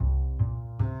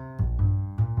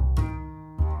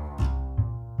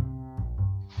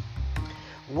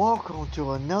Welcome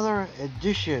to another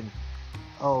edition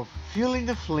of Fueling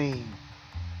the Flame,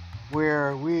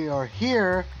 where we are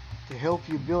here to help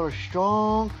you build a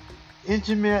strong,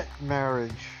 intimate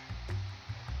marriage.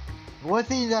 One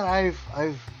thing that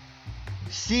I've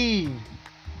seen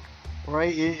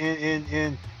right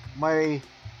in my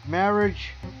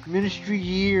marriage ministry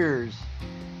years,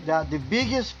 that the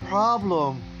biggest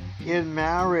problem in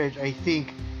marriage, I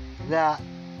think, that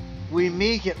we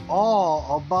make it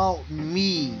all about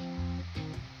me,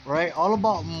 right? All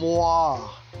about moi,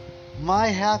 my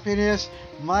happiness,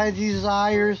 my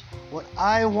desires, what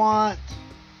I want,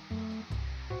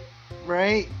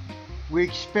 right? We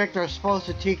expect our spouse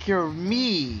to take care of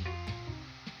me,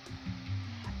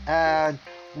 and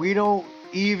we don't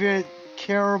even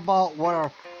care about what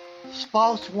our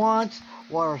spouse wants,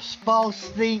 what our spouse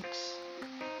thinks,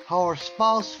 how our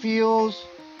spouse feels,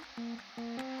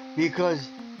 because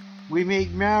we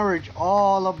make marriage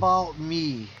all about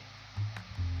me,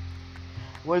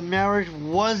 when marriage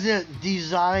wasn't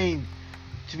designed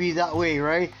to be that way,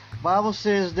 right? Bible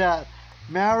says that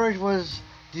marriage was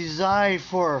designed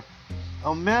for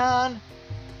a man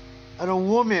and a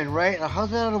woman, right? A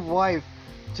husband and a wife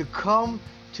to come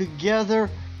together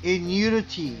in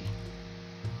unity.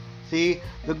 See,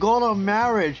 the goal of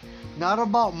marriage, not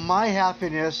about my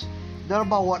happiness, not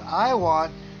about what I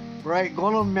want, right?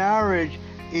 Goal of marriage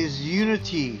is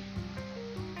unity.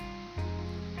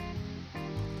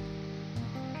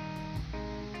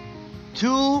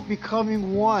 Two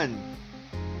becoming one.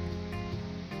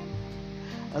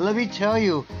 And let me tell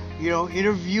you,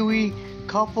 interviewing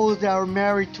couples that are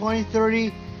married 20,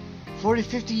 30, 40,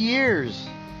 50 years,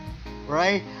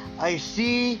 right? I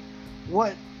see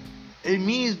what it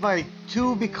means by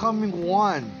two becoming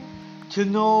one. To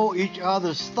know each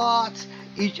other's thoughts,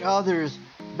 each other's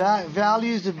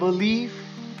values and beliefs,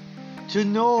 to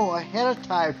know ahead of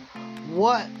time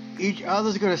what each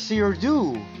other's going to say or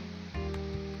do.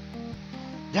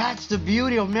 That's the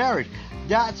beauty of marriage.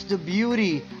 That's the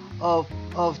beauty of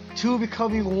two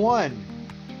becoming one.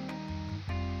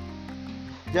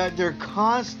 That they're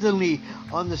constantly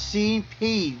on the same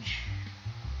page,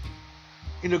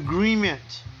 in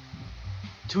agreement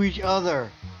to each other.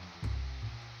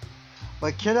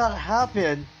 But cannot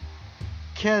happen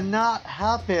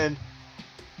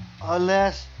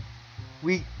unless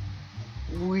we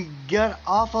get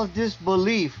off of this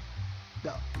belief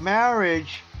that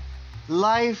marriage,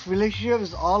 life, relationship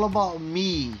is all about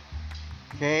me.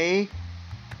 Okay?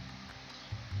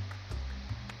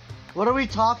 What are we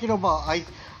talking about?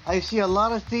 I see a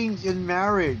lot of things in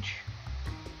marriage.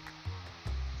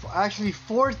 Actually,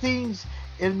 4 things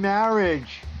in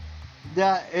marriage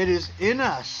that it is in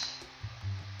us,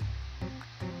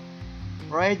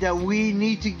 right, that we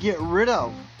need to get rid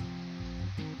of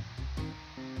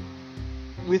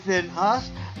within us,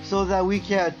 so that we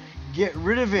can get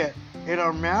rid of it in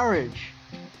our marriage.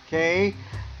 Okay?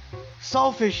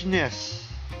 Selfishness.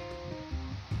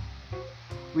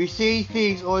 We say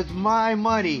things, oh, it's my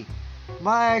money,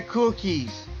 my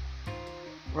cookies,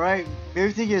 right?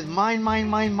 Everything is mine,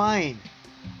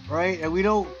 right? And we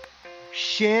don't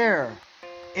share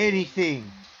anything,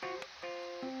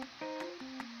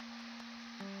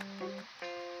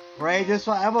 right? That's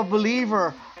why I'm a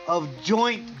believer of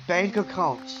joint bank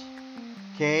accounts.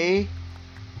 Okay?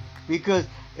 Because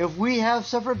if we have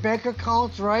separate bank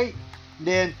accounts, right,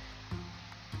 then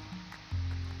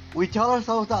we tell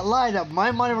ourselves that lie, that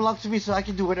my money belongs to me, so I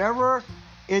can do whatever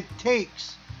it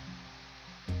takes,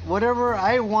 whatever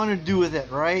I want to do with it,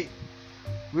 right?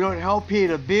 We don't help pay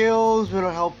the bills, we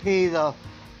don't help pay the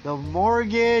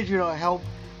mortgage, we don't help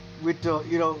with the,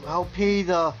 help pay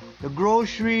the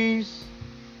groceries.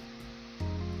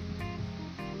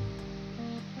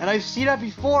 And I've seen that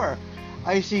before.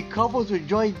 I see couples with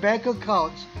joint bank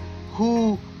accounts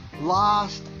who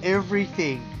lost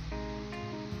everything,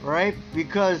 right?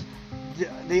 Because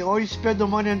they always spend the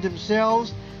money on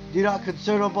themselves. They're not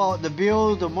concerned about the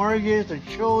bills, the mortgage, the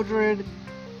children.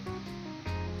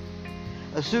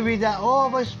 Assuming that,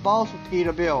 oh, my spouse will pay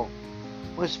the bill.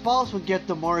 My spouse will get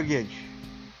the mortgage.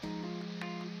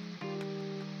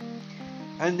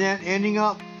 And then ending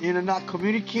up, not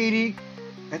communicating,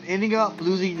 and ending up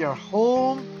losing their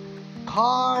home,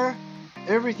 car,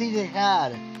 everything they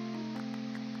had.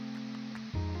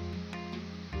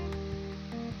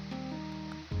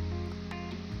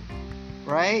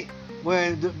 Right?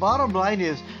 When the bottom line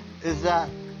is that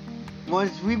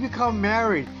once we become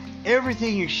married,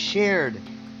 everything is shared.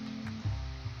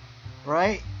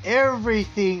 Right?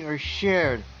 Everything is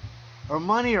shared. Our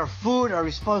money, our food, our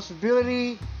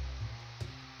responsibility,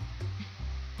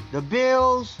 the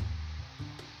bills,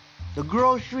 the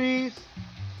groceries,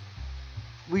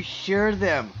 We share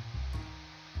them.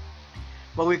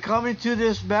 But we come into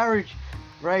this marriage,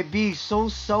 right, being so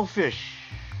selfish.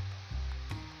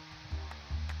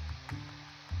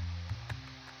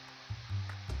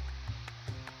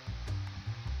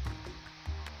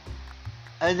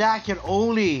 And that can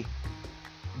only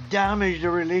damage the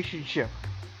relationship.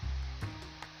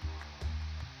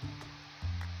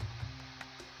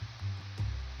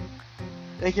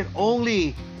 They can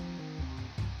only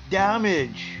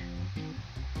damage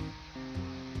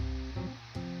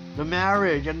the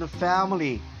marriage and the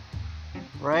family,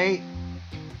 right?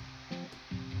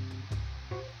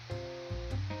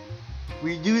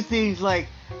 We do things like,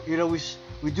 you know,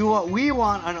 we do what we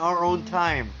want on our own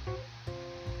time,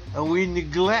 and we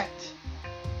neglect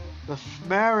the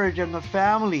marriage and the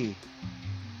family.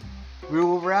 We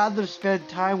would rather spend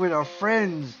time with our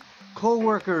friends,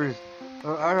 co-workers,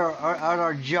 or at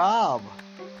our job.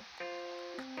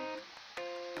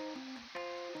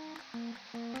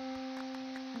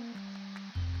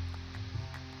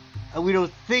 And we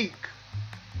don't think.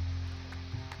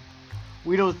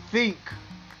 We don't think.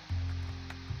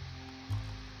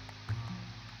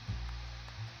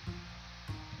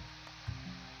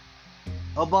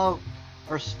 About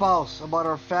our spouse, about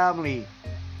our family.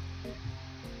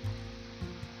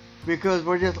 Because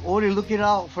we're just only looking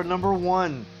out for number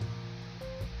one.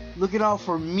 Looking out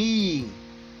for me.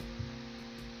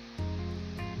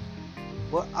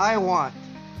 What I want.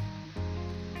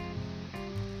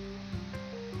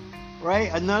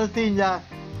 Right? Another thing that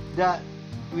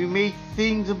we make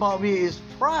things about me is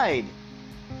pride.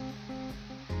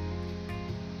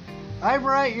 I'm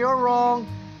right, you're wrong.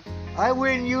 I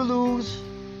win, you lose.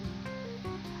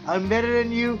 I'm better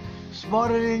than you,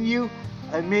 smarter than you.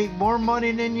 I make more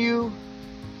money than you.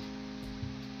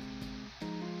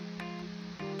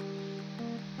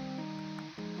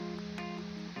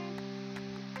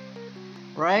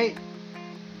 Right?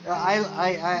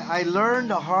 I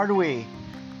learned the hard way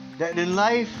that in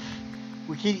life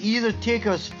we can either take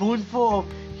a spoonful of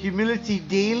humility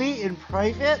daily in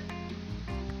private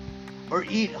or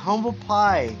eat humble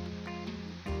pie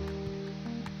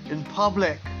in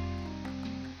public.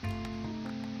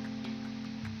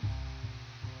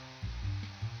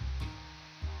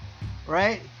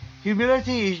 Right?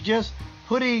 Humility is just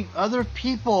putting other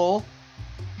people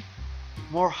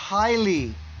more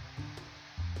highly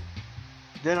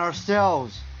than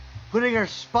ourselves. Putting our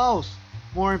spouse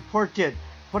more important.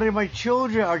 Putting our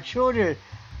children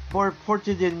more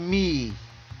important than me.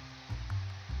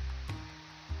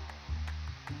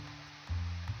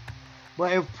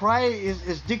 But if pride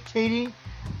is dictating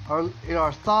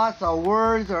our thoughts, our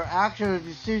words, our actions, our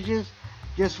decisions,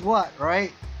 guess what,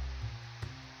 right?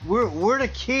 We're the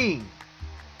king.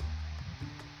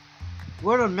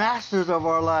 We're the masters of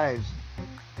our lives.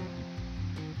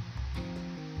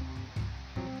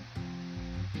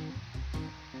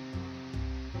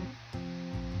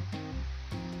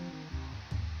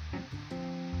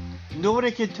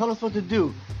 Nobody can tell us what to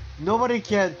do. Nobody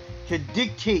can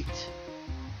dictate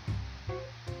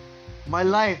my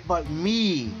life but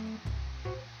me.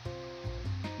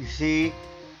 You see?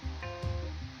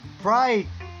 Pride,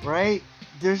 right?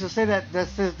 There's a saying that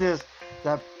says this,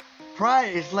 that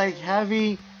pride is like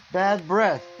having bad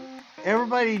breath.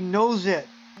 Everybody knows it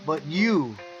but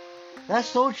you. That's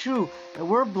so true. And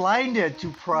we're blinded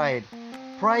to pride.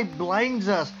 Pride blinds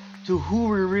us to who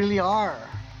we really are.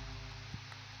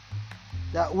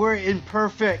 That we're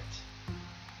imperfect.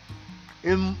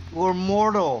 We're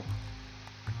mortal.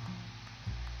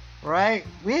 Right?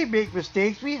 We make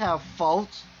mistakes. We have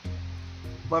faults.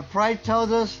 But pride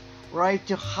tells us, right,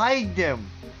 to hide them.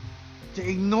 To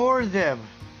ignore them.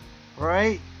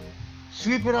 Right?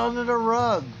 Sweep it under the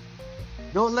rug.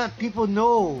 Don't let people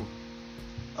know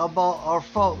about our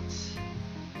faults,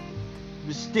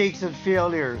 mistakes, and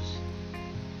failures.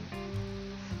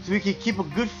 So we can keep a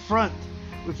good front.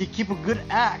 We can keep a good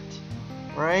act.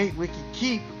 Right? We can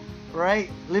keep, right,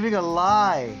 living a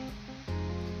lie.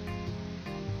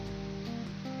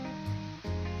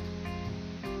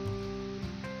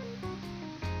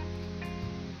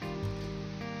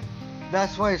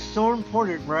 That's why it's so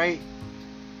important, right,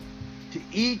 to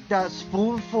eat that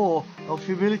spoonful of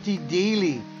humility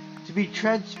daily, to be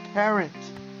transparent.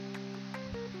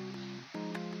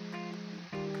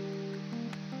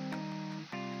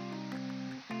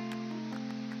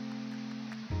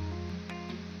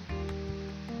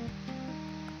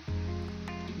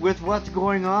 With what's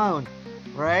going on,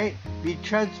 right? Be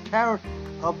transparent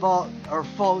about our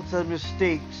faults and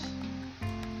mistakes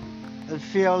and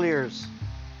failures.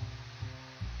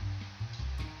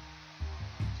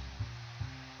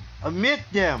 Admit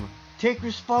them. Take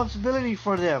responsibility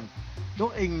for them.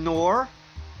 Don't ignore,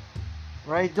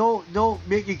 right? Don't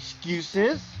make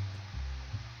excuses.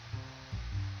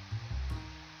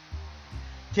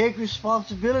 Take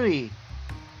responsibility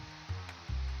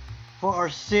for our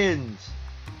sins,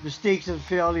 mistakes, and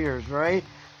failures, right?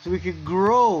 So we can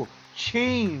grow,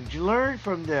 change, learn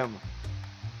from them.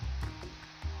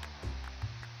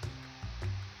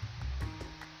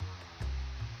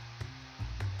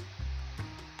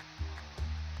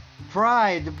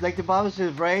 Pride, like the Bible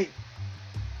says, right,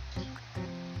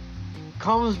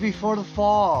 comes before the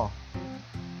fall.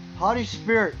 Haughty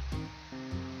spirit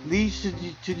leads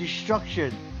to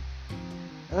destruction.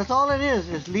 And that's all it is.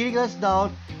 It's leading us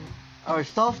down our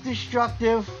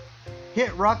self-destructive,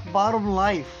 hit rock bottom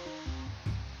life.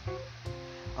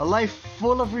 A life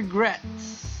full of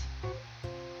regrets.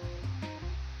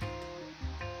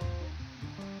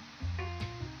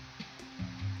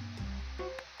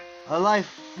 A life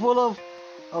full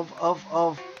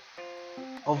of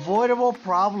avoidable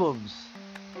problems.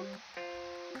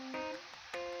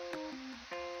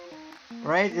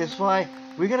 Right? That's why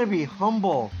we gotta be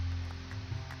humble.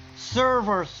 Serve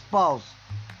our spouse.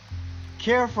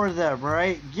 Care for them,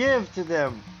 right? Give to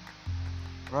them.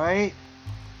 Right?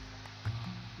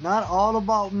 Not all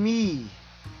about me.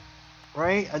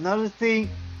 Right? Another thing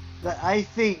that I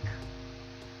think,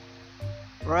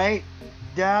 right?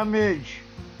 Damages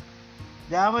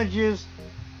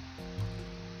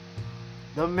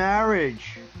the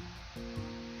marriage.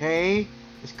 Okay?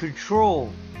 It's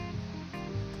control.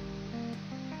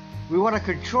 We want to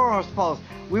control our spouse.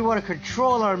 We want to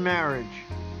control our marriage.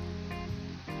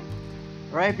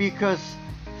 Right? Because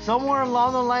somewhere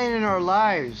along the line in our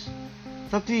lives,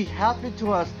 something happened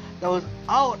to us that was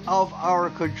out of our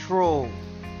control.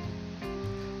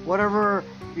 Whatever,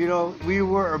 we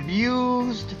were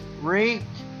abused, raped,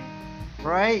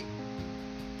 right?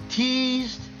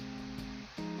 Teased,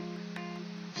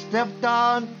 stepped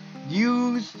on,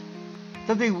 used,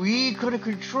 something we couldn't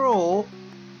control,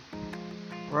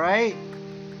 right?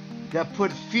 That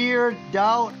put fear,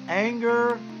 doubt,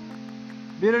 anger,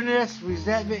 bitterness,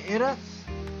 resentment in us.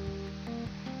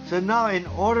 So now in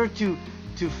order to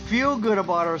feel good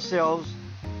about ourselves,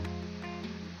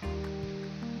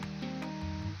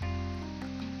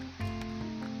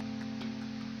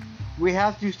 we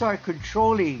have to start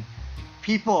controlling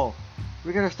people.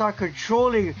 We're going to start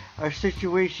controlling our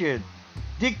situation,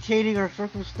 dictating our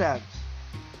circumstance.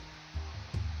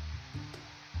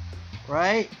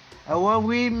 Right? And when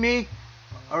we make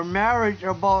our marriage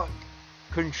about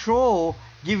control,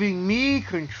 giving me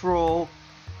control,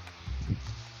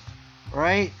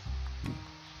 right?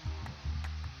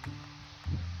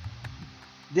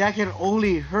 That can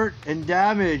only hurt and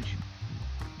damage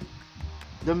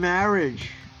the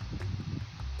marriage.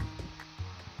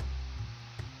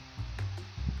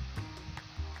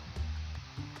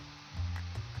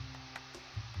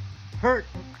 Hurt,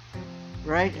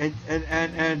 right?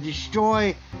 And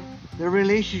destroy the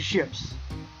relationships.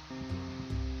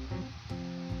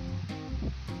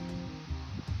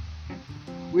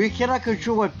 We cannot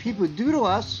control what people do to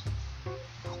us.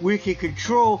 We can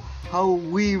control how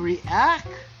we react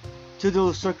to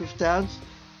those circumstances,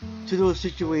 to those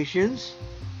situations.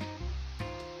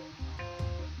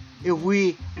 If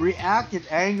we react in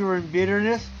anger and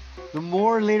bitterness, the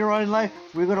more later on in life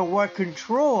we're going to want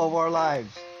control of our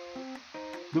lives.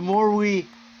 The more we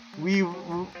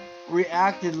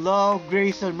react in love,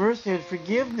 grace, and mercy and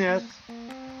forgiveness,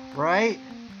 right?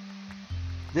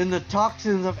 Then the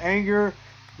toxins of anger,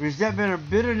 resentment, or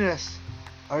bitterness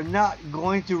are not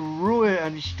going to ruin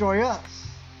and destroy us.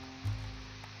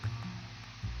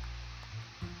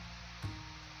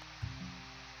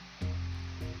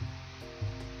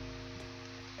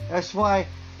 That's why,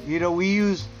 we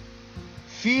use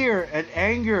fear and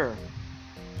anger,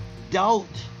 doubt,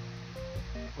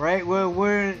 right?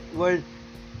 When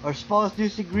our spouse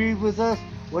disagrees with us,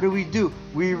 what do?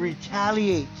 We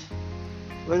retaliate.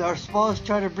 When our spouse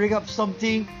tries to bring up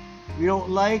something we don't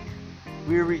like,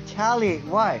 we retaliate.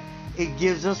 Why? It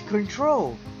gives us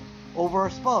control over our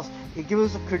spouse. It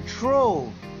gives us a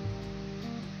control.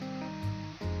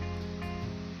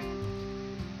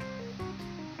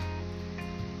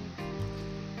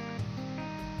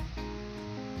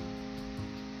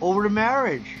 Over the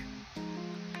marriage.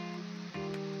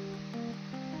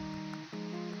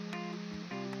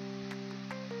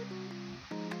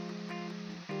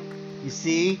 You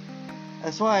see?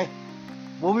 That's why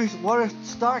when we want to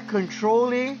start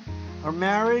controlling our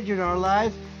marriage and our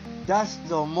life, that's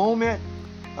the moment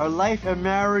our life and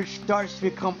marriage starts to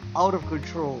become out of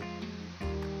control.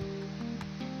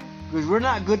 Because we're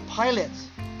not good pilots.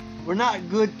 We're not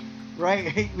good,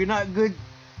 right? We're not good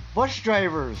bus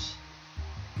drivers.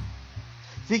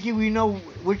 thinking we know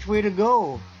which way to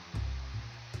go.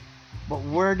 But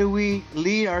where do we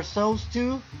lead ourselves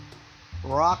to?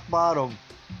 Rock bottom.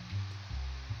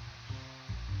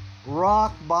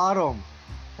 Rock bottom.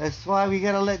 That's why we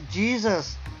gotta let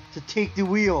Jesus to take the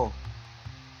wheel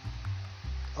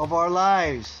of our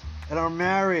lives and our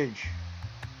marriage.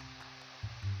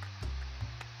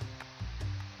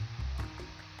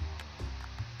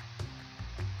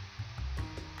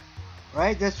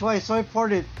 Right? That's why it's so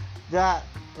important that,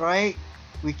 right,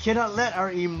 we cannot let our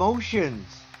emotions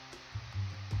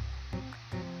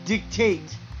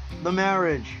dictate the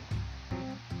marriage.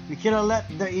 We cannot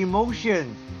let the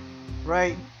emotion,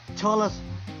 right, tell us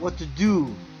what to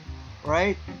do,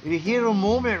 right? In the heat of the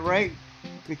moment, right,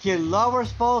 we can love our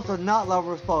spouse or not love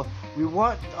our spouse. We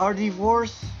want our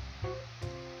divorce,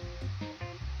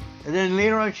 and then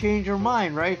later on change our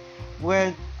mind, right?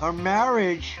 When our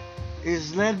marriage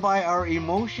is led by our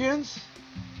emotions,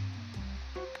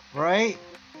 right,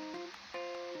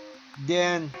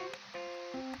 then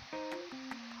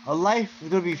our life is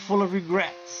going to be full of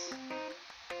regrets.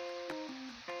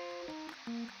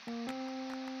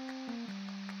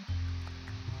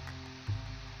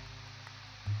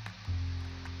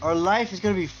 Our life is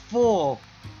going to be full,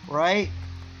 right,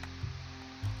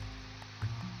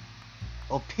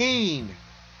 of pain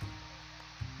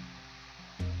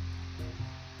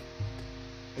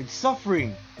and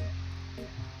suffering.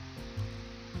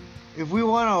 If we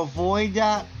want to avoid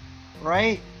that,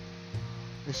 right,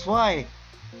 that's why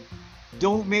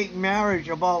don't make marriage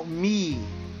about me,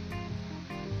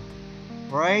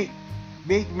 right?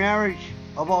 Make marriage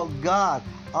about God,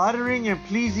 honoring and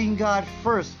pleasing God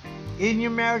first in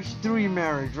your marriage, through your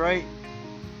marriage, right?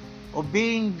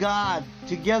 Obeying God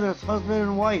together as husband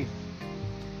and wife.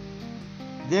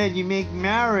 Then you make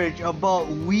marriage about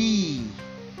we,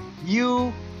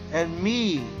 you and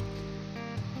me.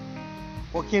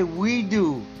 What can we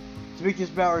do to make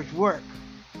this marriage work,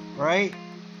 right?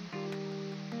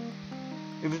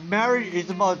 If marriage is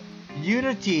about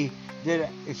unity, then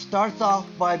it starts off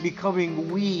by becoming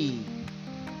we.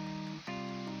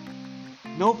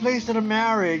 No place in a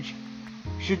marriage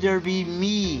should there be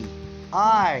me,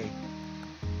 I.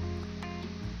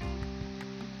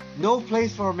 No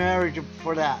place for a marriage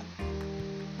for that,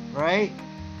 right?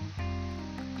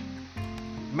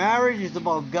 Marriage is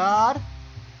about God,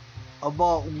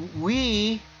 about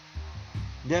we,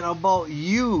 then about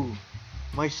you,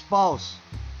 my spouse.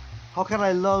 How can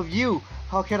I love you?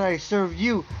 How can I serve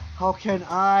you? How can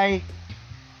I,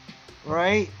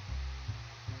 right,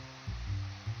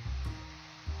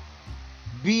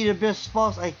 be the best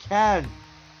spouse I can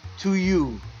to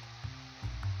you?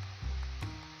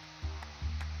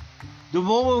 The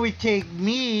moment we take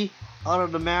me out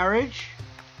of the marriage,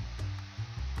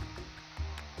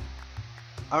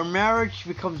 our marriage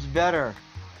becomes better.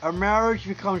 Our marriage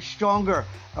becomes stronger.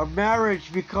 Our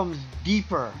marriage becomes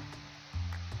deeper.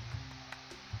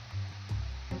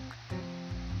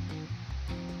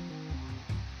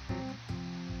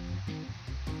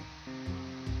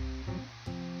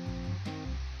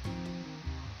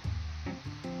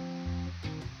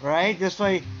 Right? That's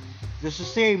why this is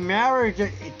saying marriage,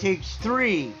 it takes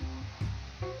three: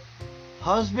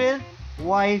 husband,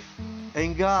 wife,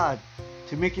 and God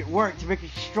to make it work, to make it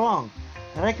strong.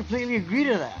 And I completely agree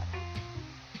to that.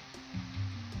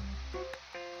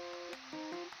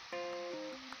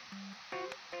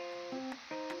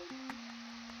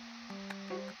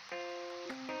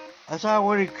 That's why I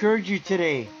want to encourage you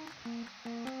today.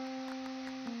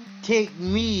 Take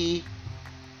me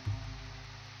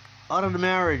out of the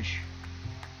marriage.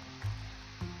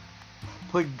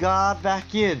 Put God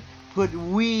back in. Put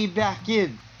we back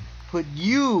in. Put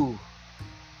you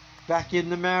back in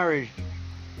the marriage.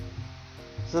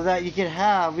 So that you can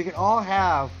have, we can all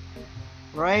have,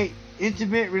 right,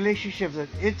 intimate relationships, an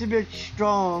intimate,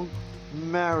 strong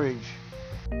marriage.